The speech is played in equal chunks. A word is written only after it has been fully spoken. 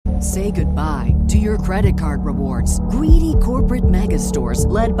Say goodbye to your credit card rewards. Greedy corporate mega stores,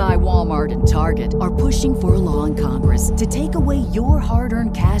 led by Walmart and Target, are pushing for a law in Congress to take away your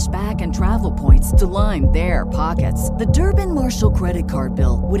hard-earned cash back and travel points to line their pockets. The Durbin-Marshall credit card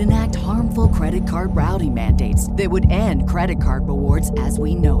bill would enact harmful credit card routing mandates that would end credit card rewards as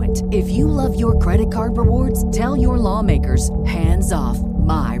we know it. If you love your credit card rewards, tell your lawmakers, hands off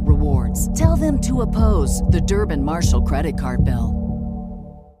my rewards. Tell them to oppose the Durbin-Marshall credit card bill.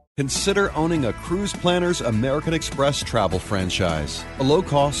 Consider owning a Cruise Planners American Express travel franchise. A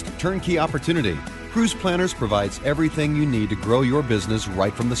low-cost, turnkey opportunity. Cruise Planners provides everything you need to grow your business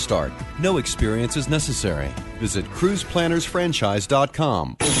right from the start. No experience is necessary. Visit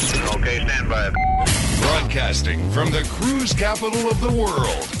cruiseplannersfranchise.com. Okay, stand by. Broadcasting from the cruise capital of the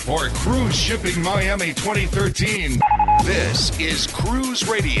world for Cruise Shipping Miami 2013. This is Cruise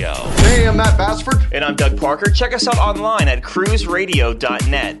Radio. Hey, I'm Matt Bassford. And I'm Doug Parker. Check us out online at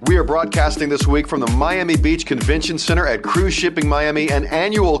cruiseradio.net. We are broadcasting this week from the Miami Beach Convention Center at Cruise Shipping Miami, an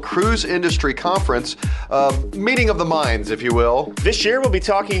annual cruise industry conference, meeting of the minds, if you will. This year, we'll be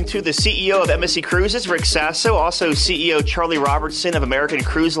talking to the CEO of MSC Cruises, Rick Sasso, also CEO Charlie Robertson of American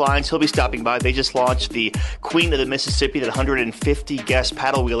Cruise Lines. He'll be stopping by. They just launched the Queen of the Mississippi, that 150-guest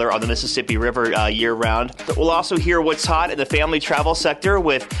paddle wheeler on the Mississippi River year-round. We'll also hear what's hot in the family travel sector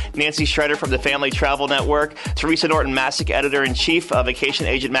with Nancy Schroeder from the Family Travel Network. Teresa Norton-Masick, editor-in-chief of Vacation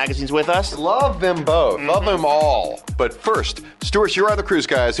Agent Magazine's with us. Love them both. Mm-hmm. Love them all. But first, Stuart, you are the cruise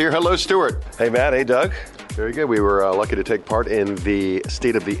guys here. Hello, Stuart. Hey, Matt. Hey, Doug. Very good. We were lucky to take part in the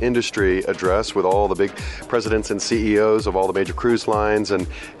State of the Industry address with all the big presidents and CEOs of all the major cruise lines, and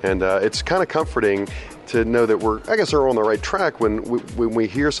it's kind of comforting to know that we're on the right track when we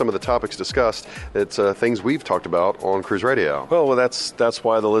hear some of the topics discussed. It's things we've talked about on Cruise Radio. Well, that's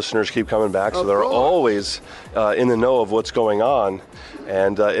why the listeners keep coming back, so they're always in the know of what's going on,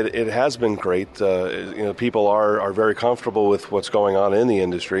 and it has been great. People are very comfortable with what's going on in the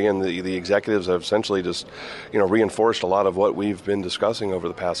industry, and the executives have essentially just reinforced a lot of what we've been discussing over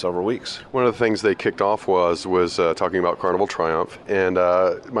the past several weeks. One of the things they kicked off was talking about Carnival Triumph, and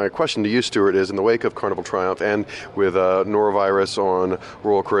my question to you, Stuart, is in the wake of Carnival Triumph and with norovirus on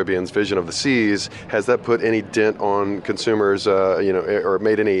Royal Caribbean's Vision of the Seas, has that put any dent on consumers, or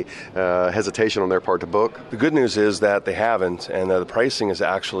made any hesitation on their part to book? The good news is that they haven't, and the pricing is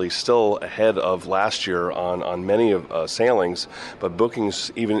actually still ahead of last year on many of sailings, but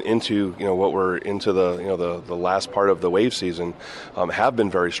bookings even into what we're into the last part of the wave season have been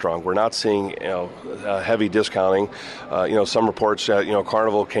very strong. We're not seeing heavy discounting. Some reports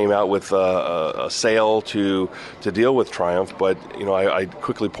Carnival came out with a sale to deal with Triumph, but I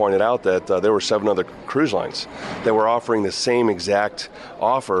quickly pointed out that there were 7 other cruise lines that were offering the same exact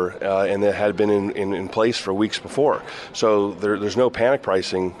offer, and that had been in place for weeks before. So there's no panic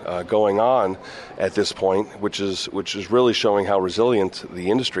pricing going on at this point, which is really showing how resilient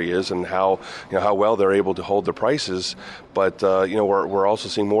the industry is and how well they're able to hold their prices. But we're also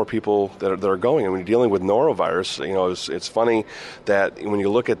seeing more people that are going. And when you're dealing with norovirus, it's funny that when you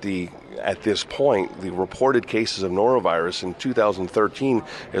look at this point, the reported cases of norovirus in 2013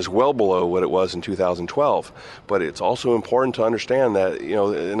 is well below what it was in 2012. But it's also important to understand that,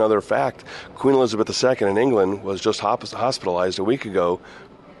 another fact, Queen Elizabeth II in England was just hospitalized a week ago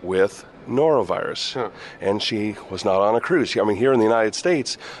with norovirus, and she was not on a cruise. I mean, here in the United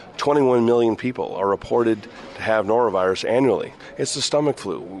States, 21 million people are reported to have norovirus annually. It's the stomach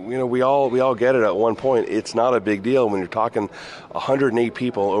flu. We all get it at one point. It's not a big deal when you're talking 108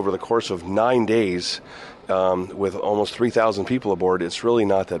 people over the course of 9 days. With almost 3,000 people aboard, it's really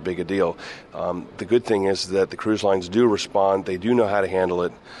not that big a deal. The good thing is that the cruise lines do respond. They do know how to handle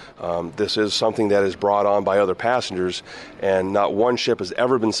it. This is something that is brought on by other passengers, and not one ship has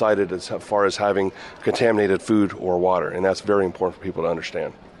ever been cited as far as having contaminated food or water, and that's very important for people to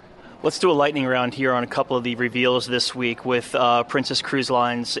understand. Let's do a lightning round here on a couple of the reveals this week with Princess Cruise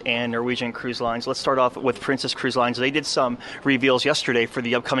Lines and Norwegian Cruise Lines. Let's start off with Princess Cruise Lines. They did some reveals yesterday for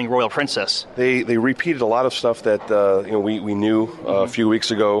the upcoming Royal Princess. They repeated a lot of stuff that we knew a few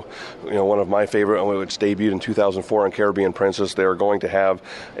weeks ago. One of my favorite, which debuted in 2004 on Caribbean Princess, they are going to have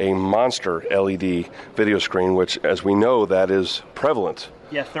a monster LED video screen, which, as we know, that is prevalent.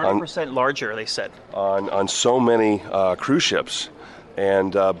 Yeah, 30% larger, they said. On so many cruise ships.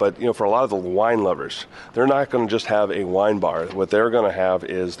 And but for a lot of the wine lovers, they're not going to just have a wine bar. What they're going to have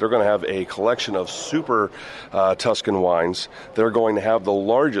is a collection of super Tuscan wines. They're going to have the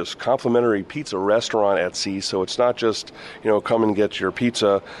largest complimentary pizza restaurant at sea. So it's not just come and get your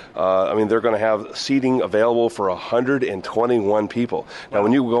pizza. They're going to have seating available for 121 people. Now,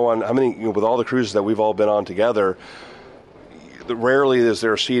 when you go on, with all the cruises that we've all been on together, rarely is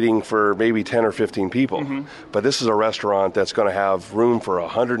there seating for maybe 10 or 15 people. But this is a restaurant that's going to have room for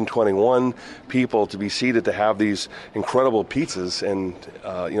 121 people to be seated to have these incredible pizzas. And,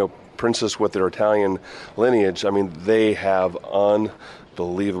 Princess with their Italian lineage, I mean, they have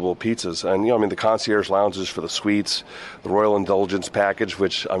unbelievable pizzas. And, the concierge lounges for the suites, the Royal Indulgence package,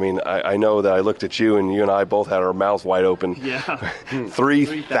 which, I know that I looked at you and I both had our mouth wide open. Yeah.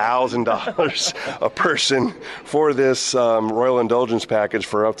 $3,000 a person for this Royal Indulgence package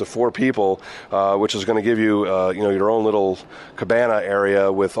for up to 4 people, which is going to give you, your own little cabana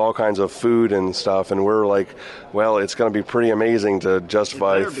area with all kinds of food and stuff. And we're like, well, it's going to be pretty amazing to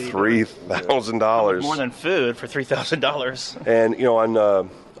justify $3,000. More than food for $3,000. And,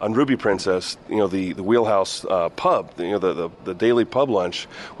 on Ruby Princess, the Wheelhouse pub, the daily pub lunch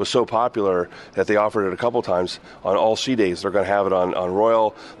was so popular that they offered it a couple times on all sea days. They're going to have it on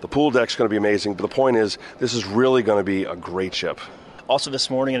Royal. The pool deck's going to be amazing. But the point is, this is really going to be a great ship. Also this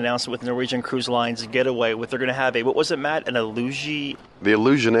morning, an announcement with Norwegian Cruise Line's Getaway. They're going to have what was it, Matt? The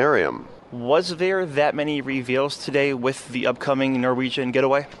Illusionarium. Was there that many reveals today with the upcoming Norwegian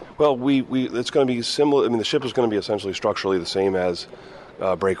Getaway? Well, it's going to be similar. The ship is going to be essentially structurally the same as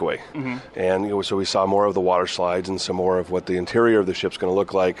Breakaway. And so we saw more of the water slides and some more of what the interior of the ship's going to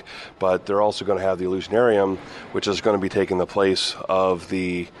look like. But they're also going to have the Illusionarium, which is going to be taking the place of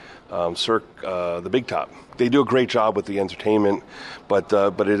the the Big Top. They do a great job with the entertainment, but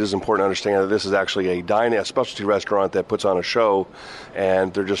it is important to understand that this is actually a specialty restaurant that puts on a show,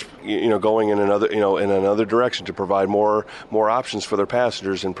 and they're just going in another direction to provide more options for their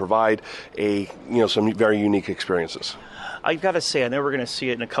passengers and provide some very unique experiences. I've got to say, I know we're going to see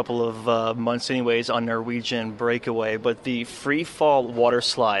it in a couple of months anyways on Norwegian Breakaway, but the free fall water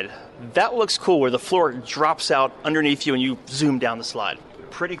slide, that looks cool where the floor drops out underneath you and you zoom down the slide.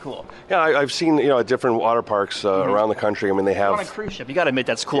 Pretty cool. Yeah, I've seen at different water parks around the country. They have on a cruise ship. You got to admit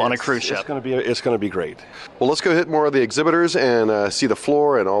that's cool on a cruise ship. It's going to be great. Well, let's go hit more of the exhibitors and see the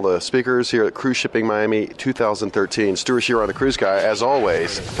floor and all the speakers here at Cruise Shipping Miami 2013. Stuart Shearer on the Cruise Guy, as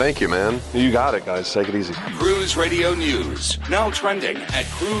always. Thank you, man. You got it, guys. Take it easy. Cruise Radio News, now trending at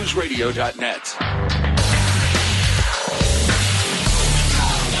cruiseradio.net.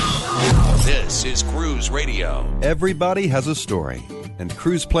 This is Cruise Radio. Everybody has a story, and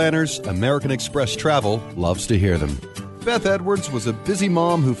Cruise Planners American Express Travel loves to hear them. Beth Edwards was a busy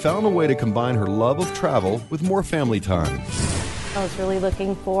mom who found a way to combine her love of travel with more family time. I was really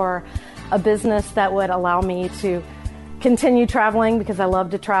looking for a business that would allow me to continue traveling because I love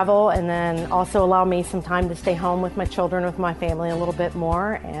to travel, and then also allow me some time to stay home with my children, with my family a little bit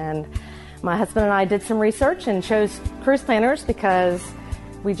more. And my husband and I did some research and chose Cruise Planners because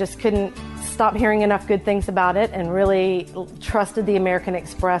we just couldn't stop hearing enough good things about it, and really trusted the American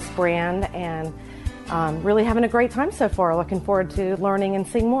Express brand, and really having a great time so far. Looking forward to learning and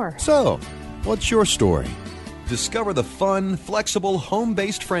seeing more. So, what's your story? Discover the fun, flexible,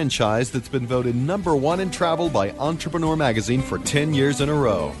 home-based franchise that's been voted #1 in travel by Entrepreneur Magazine for 10 years in a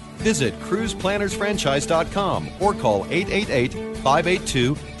row. Visit cruiseplannersfranchise.com or call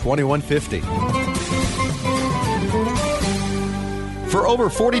 888-582-2150. For over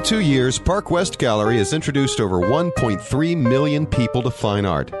 42 years, Park West Gallery has introduced over 1.3 million people to fine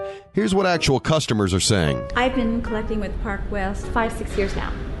art. Here's what actual customers are saying. I've been collecting with Park West 5-6 years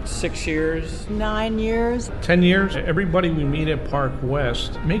now. 6 years. 9 years. 10 years. Everybody we meet at Park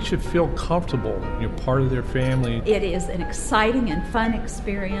West makes you feel comfortable. You're part of their family. It is an exciting and fun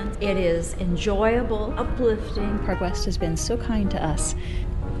experience. It is enjoyable, uplifting. Park West has been so kind to us.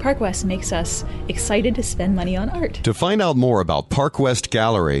 Park West makes us excited to spend money on art. To find out more about Park West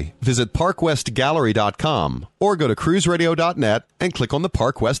Gallery, visit parkwestgallery.com or go to cruiseradio.net and click on the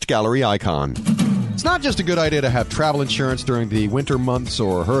Park West Gallery icon. It's not just a good idea to have travel insurance during the winter months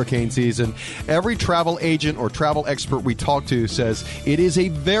or hurricane season. Every travel agent or travel expert we talk to says it is a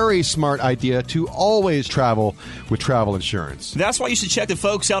very smart idea to always travel with travel insurance. That's why you should check the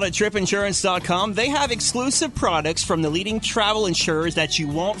folks out at tripinsurance.com. They have exclusive products from the leading travel insurers that you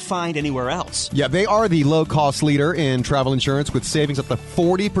won't find anywhere else. Yeah, they are the low-cost leader in travel insurance with savings up to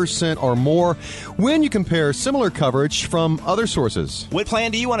 40% or more when you compare similar coverage from other sources. What plan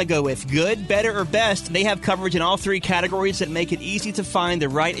do you want to go with? Good, better, or best? They have coverage in all 3 categories that make it easy to find the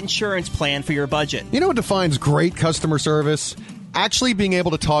right insurance plan for your budget. You know what defines great customer service? Actually being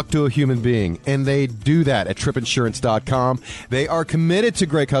able to talk to a human being, and they do that at tripinsurance.com. They are committed to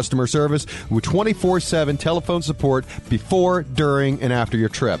great customer service with 24/7 telephone support before, during, and after your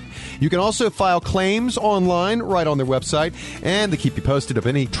trip. You can also file claims online right on their website, and they keep you posted of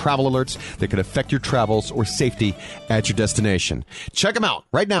any travel alerts that could affect your travels or safety at your destination. Check them out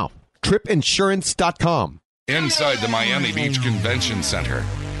right now. tripinsurance.com. Inside the Miami Beach Convention Center,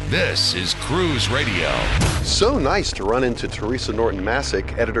 this is Cruise Radio. So nice to run into Teresa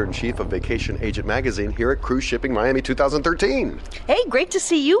Norton-Masick, Editor-in-Chief of Vacation Agent Magazine here at Cruise Shipping Miami 2013. Hey, great to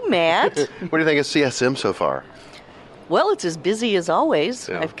see you, Matt. What do you think of CSM so far? Well, it's as busy as always.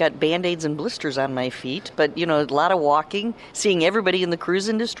 Yeah. I've got Band-Aids and blisters on my feet, but, a lot of walking, seeing everybody in the cruise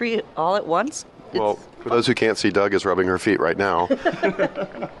industry all at once. Well, for those who can't see, Doug is rubbing her feet right now.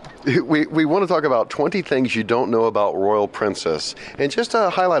 We want to talk about 20 things you don't know about Royal Princess, and just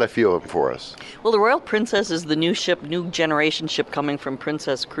highlight a few of them for us. Well, the Royal Princess is the new generation ship coming from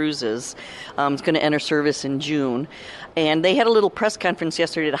Princess Cruises. It's going to enter service in June. And they had a little press conference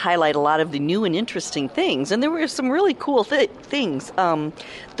yesterday to highlight a lot of the new and interesting things. And there were some really cool things.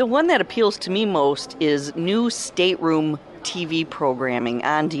 The one that appeals to me most is new stateroom TV programming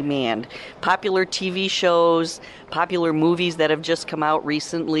on demand. Popular TV shows, popular movies that have just come out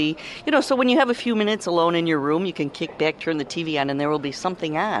recently. So when you have a few minutes alone in your room, you can kick back, turn the TV on, and there will be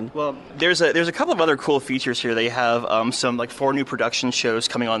something on. Well, there's a couple of other cool features here. They have some 4 new production shows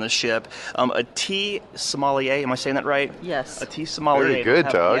coming on the ship. A tea sommelier, am I saying that right? Yes. A tea sommelier. Very good,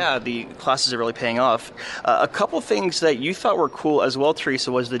 Doug. Yeah, the classes are really paying off. A couple things that you thought were cool as well,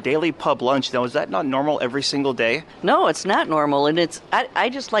 Teresa, was the daily pub lunch. Now, is that not normal every single day? No, it's not normal, and I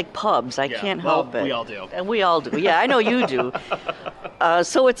just like pubs. I can't help it. We all do. And we all do. Yeah, I know you do.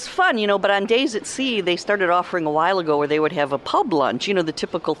 So it's fun, but on days at sea, they started offering a while ago where they would have a pub lunch, the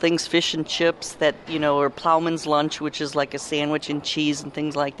typical things, fish and chips that, or plowman's lunch, which is like a sandwich and cheese and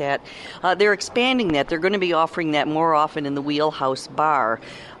things like that. They're expanding that. They're going to be offering that more often in the Wheelhouse Bar.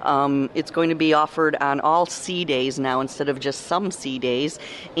 It's going to be offered on all sea days now instead of just some sea days.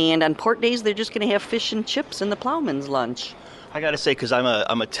 And on port days, they're just going to have fish and chips in the plowman's lunch. I got to say, because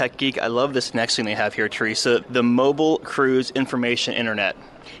I'm a tech geek, I love this next thing they have here, Teresa, the Mobile Cruise Information Internet.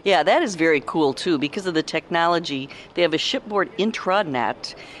 Yeah, that is very cool, too. Because of the technology, they have a shipboard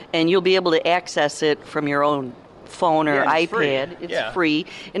intranet, and you'll be able to access it from your own phone or iPad. It's free,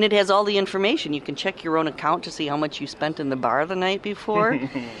 and it has all the information. You can check your own account to see how much you spent in the bar the night before.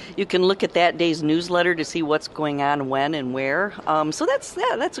 You can look at that day's newsletter to see what's going on, when, and where. So that's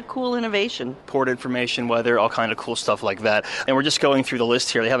a cool innovation. Port information, weather, all kind of cool stuff like that. And we're just going through the list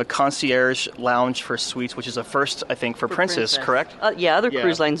here. They have a concierge lounge for suites, which is a first, I think, for Princess, correct? Other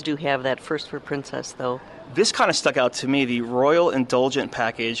cruise lines do have that first for Princess, though. This kind of stuck out to me, the Royal Indulgent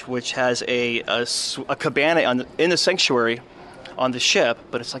Package, which has a cabana in the sanctuary on the ship,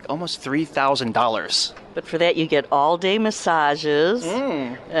 but it's almost $3,000. But for that, you get all-day massages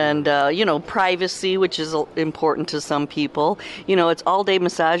and, privacy, which is important to some people. It's all-day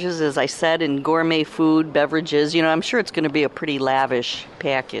massages, as I said, and gourmet food, beverages. I'm sure it's going to be a pretty lavish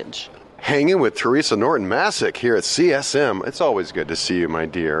package. Hanging with Teresa Norton-Masick here at CSM. It's always good to see you, my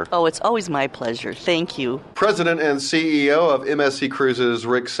dear. Oh, it's always my pleasure. Thank you. President and CEO of MSC Cruises,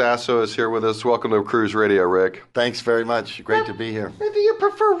 Rick Sasso, is here with us. Welcome to Cruise Radio, Rick. Thanks very much. Great to be here. Do you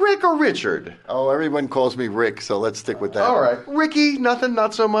prefer Rick or Richard? Oh, everyone calls me Rick, so let's stick with that. All right. Ricky, nothing,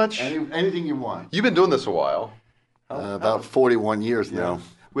 not so much? Anything you want. You've been doing this a while. About 41 years now.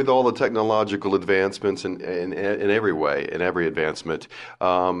 With all the technological advancements in every way, in every advancement,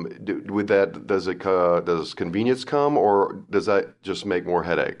 with that, does convenience come, or does that just make more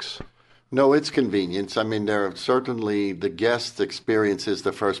headaches? No, it's convenience. I mean, there are certainly the guest experience is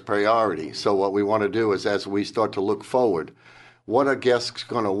the first priority. So what we want to do is, as we start to look forward, what are guests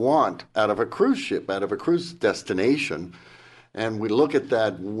going to want out of a cruise ship, out of a cruise destination? And we look at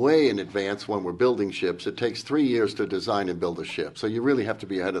that way in advance when we're building ships. It takes 3 years to design and build a ship. So you really have to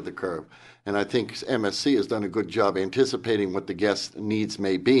be ahead of the curve. And I think MSC has done a good job anticipating what the guest needs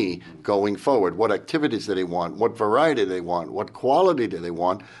may be going forward. What activities do they want? What variety do they want? What quality do they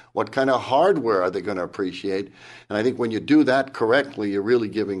want? What kind of hardware are they going to appreciate? And I think when you do that correctly, you're really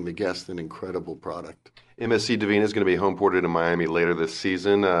giving the guest an incredible product. MSC Divina is going to be home ported in Miami later this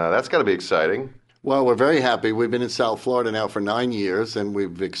season. That's got to be exciting. Well, we're very happy. We've been in South Florida now for 9 years, and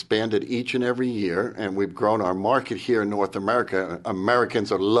we've expanded each and every year, and we've grown our market here in North America.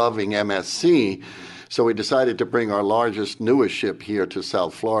 Americans are loving MSC, so we decided to bring our largest, newest ship here to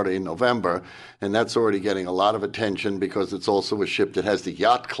South Florida in November, and that's already getting a lot of attention because it's also a ship that has the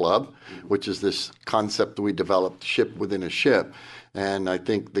Yacht Club, which is this concept that we developed, ship within a ship. And I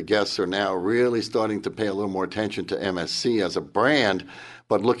think the guests are now really starting to pay a little more attention to MSC as a brand,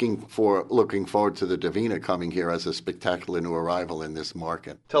 but looking forward to the Divina coming here as a spectacular new arrival in this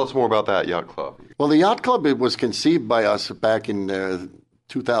market. Tell us more about that Yacht Club. Well, the Yacht Club, it was conceived by us back in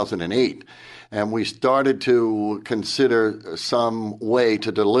 2008, and we started to consider some way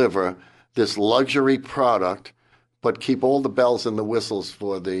to deliver this luxury product but keep all the bells and the whistles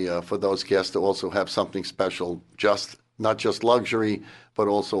for those guests to also have something special, not just luxury, but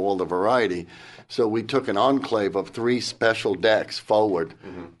also all the variety. So we took an enclave of 3 special decks forward,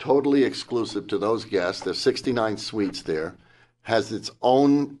 totally exclusive to those guests. There's 69 suites there, has its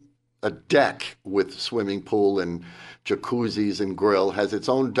own deck with swimming pool and jacuzzis and grill, has its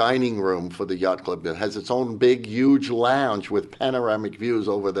own dining room for the yacht club, it has its own big, huge lounge with panoramic views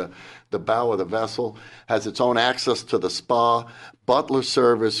over the bow of the vessel, has its own access to the spa, butler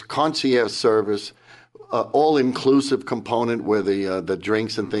service, concierge service, all-inclusive component where the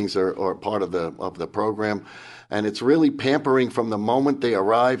drinks and things are part of the program. And it's really pampering from the moment they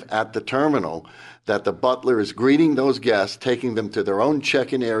arrive at the terminal, that the butler is greeting those guests, taking them to their own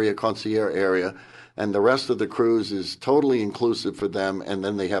check-in area, concierge area, and the rest of the cruise is totally inclusive for them. And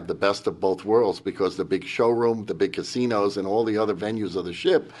then they have the best of both worlds because the big showroom, the big casinos, and all the other venues of the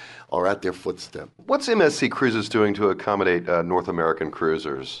ship are at their footstep. What's MSC Cruises doing to accommodate North American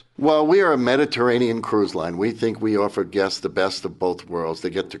cruisers? Well, we are a Mediterranean cruise line. We think we offer guests the best of both worlds. They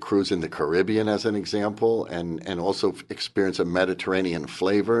get to cruise in the Caribbean, as an example, and also experience a Mediterranean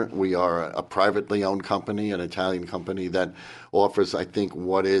flavor. We are a privately owned company, an Italian company that offers, I think,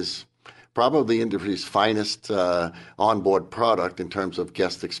 what is probably the industry's finest onboard product in terms of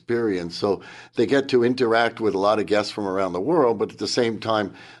guest experience. So they get to interact with a lot of guests from around the world, but at the same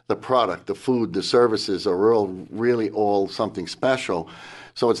time, the product, the food, the services are really all something special.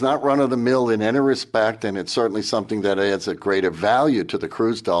 So it's not run-of-the-mill in any respect, and it's certainly something that adds a greater value to the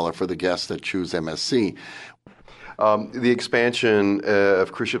cruise dollar for the guests that choose MSC. The expansion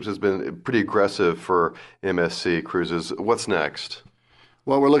of cruise ships has been pretty aggressive for MSC Cruises. What's next?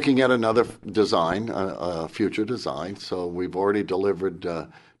 Well, we're looking at another design, a future design. So we've already delivered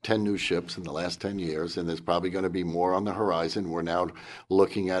 10 new ships in the last 10 years, and there's probably going to be more on the horizon. We're now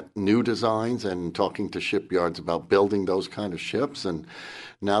looking at new designs and talking to shipyards about building those kind of ships. And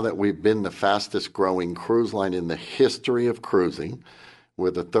now that we've been the fastest growing cruise line in the history of cruising, we're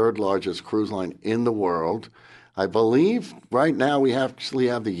the 3rd largest cruise line in the world. I believe right now we actually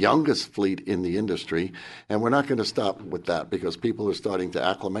have the youngest fleet in the industry, and we're not going to stop with that because people are starting to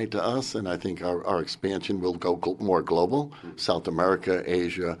acclimate to us, and I think our expansion will go more global. South America,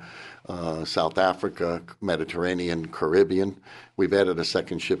 Asia, South Africa, Mediterranean, Caribbean. We've added a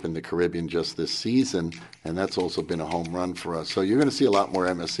second ship in the Caribbean just this season, and that's also been a home run for us. So you're going to see a lot more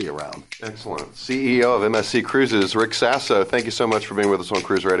MSC around. Excellent. CEO of MSC Cruises, Rick Sasso, thank you so much for being with us on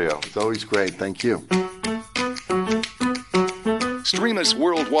Cruise Radio. It's always great. Thank you. Stream us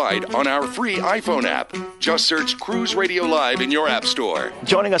worldwide on our free iPhone app. Just search Cruise Radio Live in your app store.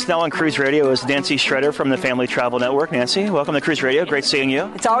 Joining us now on Cruise Radio is Nancy Schroeder from the Family Travel Network. Nancy, welcome to Cruise Radio. Great seeing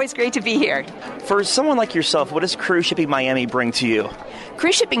you. It's always great to be here. For someone like yourself, what does Cruise Shipping Miami bring to you?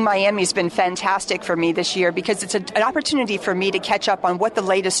 Cruise Shipping Miami has been fantastic for me this year because it's an opportunity for me to catch up on what the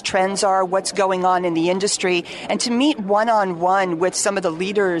latest trends are, what's going on in the industry, and to meet one-on-one with some of the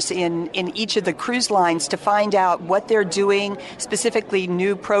leaders in each of the cruise lines to find out what they're doing, specifically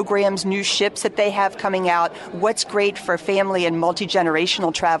new programs, new ships that they have coming out, what's great for family and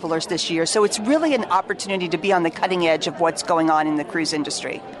multi-generational travelers this year. So it's really an opportunity to be on the cutting edge of what's going on in the cruise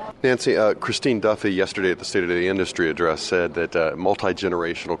industry. Nancy, Christine Duffy yesterday at the State of the Industry address said that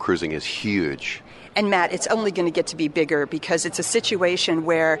multi-generational cruising is huge. And Matt, it's only going to get to be bigger because it's a situation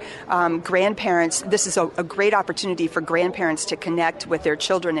where grandparents, this is a great opportunity for grandparents to connect with their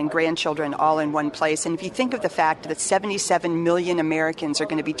children and grandchildren all in one place. And if you think of the fact that 77 million Americans are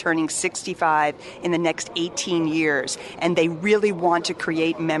going to be turning 65 in the next 18 years, and they really want to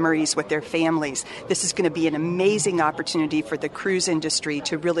create memories with their families, this is going to be an amazing opportunity for the cruise industry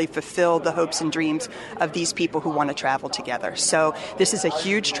to really fulfill the hopes and dreams of these people who want to travel together. So this is a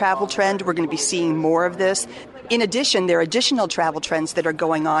huge travel trend. We're going to be seeing more of this. In addition, there are additional travel trends that are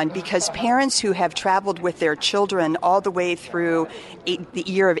going on because parents who have traveled with their children all the way through the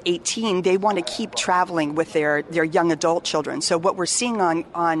year of 18, they want to keep traveling with their young adult children. So what we're seeing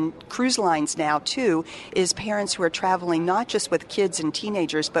on cruise lines now, too, is parents who are traveling not just with kids and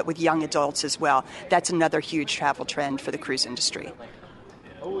teenagers, but with young adults as well. That's another huge travel trend for the cruise industry.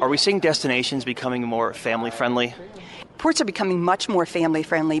 Are we seeing destinations becoming more family-friendly? Ports are becoming much more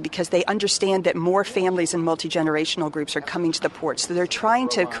family-friendly because they understand that more families and multi-generational groups are coming to the ports. So they're trying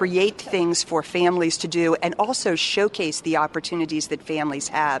to create things for families to do and also showcase the opportunities that families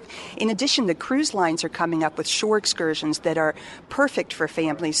have. In addition, the cruise lines are coming up with shore excursions that are perfect for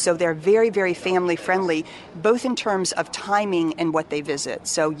families. So they're very, very family-friendly, both in terms of timing and what they visit.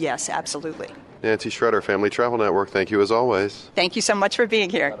 So yes, absolutely. Nancy Schroeder, Family Travel Network, thank you as always. Thank you so much for being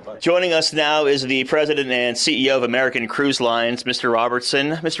here. Joining us now is the president and CEO of American Cruise Lines, Mr.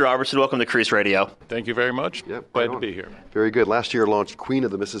 Robertson. Mr. Robertson, welcome to Cruise Radio. Thank you very much. Yep, Glad to be here. Very good. Last year launched Queen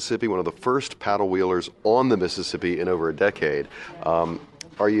of the Mississippi, one of the first paddle wheelers on the Mississippi in over a decade.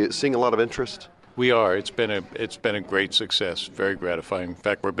 Are you seeing a lot of interest? We are. It's been a great success. Very gratifying. In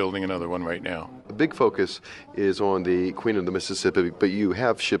fact, we're building another one right now. The big focus is on the Queen of the Mississippi, but you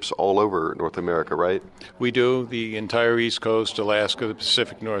have ships all over North America, right? We do. The entire East Coast, Alaska, the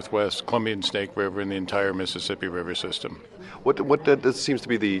Pacific Northwest, Columbian Snake River, and the entire Mississippi River system. What seems to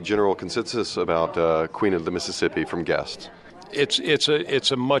be the general consensus about Queen of the Mississippi from guests?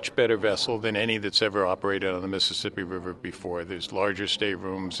 It's a much better vessel than any that's ever operated on the Mississippi River before. There's larger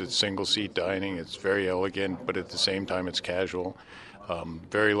staterooms, it's single-seat dining, it's very elegant, but at the same time it's casual.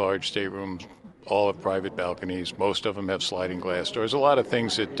 Very large staterooms, all have private balconies. Most of them have sliding glass doors. A lot of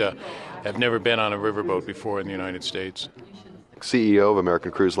things that have never been on a riverboat before in the United States. CEO of American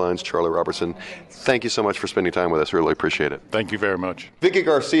Cruise Lines, Charlie Robertson, thank you so much for spending time with us. Really appreciate it. Thank you very much. Vicki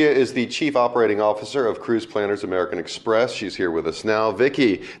Garcia is the Chief Operating Officer of Cruise Planners American Express. She's here with us now.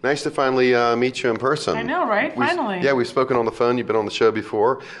 Vicki, nice to finally meet you in person. I know, right? Finally. Yeah, we've spoken on the phone. You've been on the show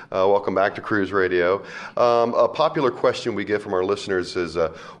before. Welcome back to Cruise Radio. A popular question we get from our listeners is,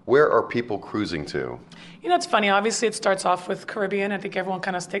 where are people cruising to? You know, it's funny. Obviously, it starts off with Caribbean. I think everyone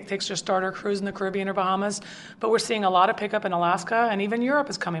kind of takes their starter cruise in the Caribbean or Bahamas. But we're seeing a lot of pickup in Alaska, and even Europe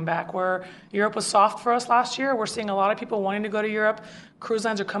is coming back. Where Europe was soft for us last year, we're seeing a lot of people wanting to go to Europe. Cruise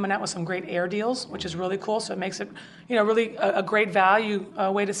lines are coming out with some great air deals, which is really cool. So it makes it, really a great value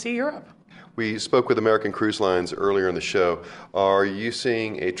way to see Europe. We spoke with American Cruise Lines earlier in the show. Are you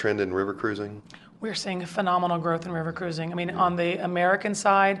seeing a trend in river cruising? We're seeing phenomenal growth in river cruising. I mean, on the American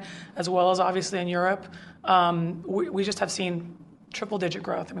side, as well as obviously in Europe, we just have seen triple-digit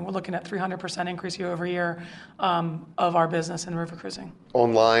growth. I mean, we're looking at 300% increase year over year of our business in river cruising.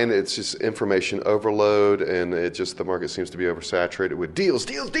 Online, it's just information overload, and the market seems to be oversaturated with deals.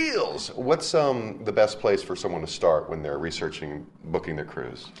 What's the best place for someone to start when they're researching, booking their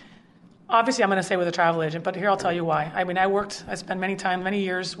cruise? Obviously, I'm going to say with a travel agent, but here I'll tell you why. I mean, I spent many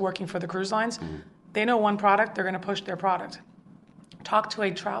years working for the cruise lines. Mm-hmm. They know one product, they're going to push their product. Talk to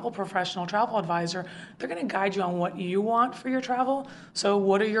a travel professional, travel advisor. They're going to guide you on what you want for your travel. So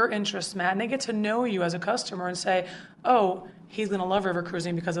what are your interests, Matt? And they get to know you as a customer and say, oh, he's going to love river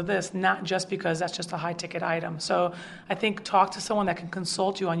cruising because of this, not just because that's just a high-ticket item. So I think talk to someone that can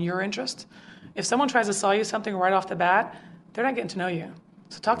consult you on your interest. If someone tries to sell you something right off the bat, they're not getting to know you.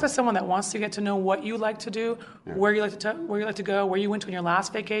 So talk to someone that wants to get to know what you like to do, where you like to go, where you went on your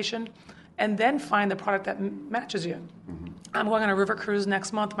last vacation, and then find the product that matches you. Mm-hmm. I'm going on a river cruise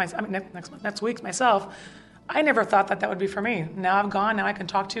next week myself. I never thought that would be for me. Now I've gone, now I can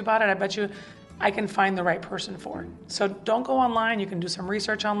talk to you about it. I bet you I can find the right person for it. So don't go online. You can do some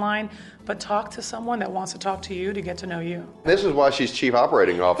research online, but talk to someone that wants to talk to you to get to know you. This is why she's Chief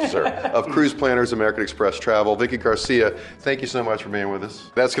Operating Officer of Cruise Planners American Express Travel. Vicki Garcia, thank you so much for being with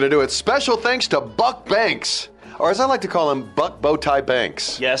us. That's going to do it. Special thanks to Buck Banks, or as I like to call him, Buck Bowtie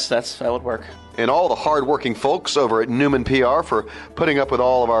Banks. Yes, that would work. And all the hard-working folks over at Newman PR for putting up with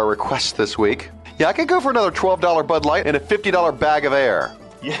all of our requests this week. Yeah, I could go for another $12 Bud Light and a $50 bag of air.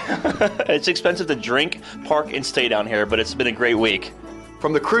 Yeah, it's expensive to drink, park, and stay down here, but it's been a great week.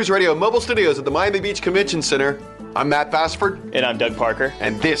 From the Cruise Radio mobile studios at the Miami Beach Convention Center, I'm Matt Bassford. And I'm Doug Parker.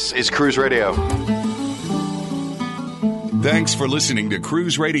 And this is Cruise Radio. Thanks for listening to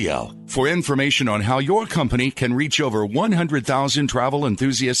Cruise Radio. For information on how your company can reach over 100,000 travel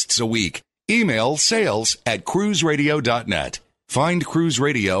enthusiasts a week, email sales@cruiseradio.net. Find Cruise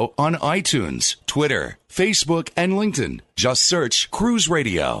Radio on iTunes, Twitter, Facebook, and LinkedIn. Just search Cruise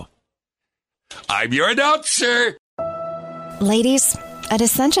Radio. I'm your announcer. Ladies, at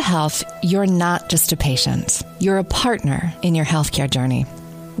Essentia Health, you're not just a patient. You're a partner in your healthcare journey.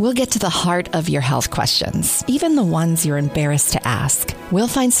 We'll get to the heart of your health questions, even the ones you're embarrassed to ask. We'll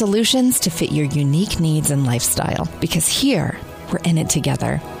find solutions to fit your unique needs and lifestyle, because here, we're in it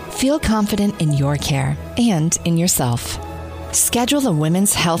together. Feel confident in your care and in yourself. Schedule a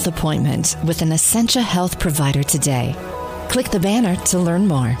women's health appointment with an Essentia Health provider today. Click the banner to learn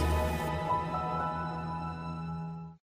more.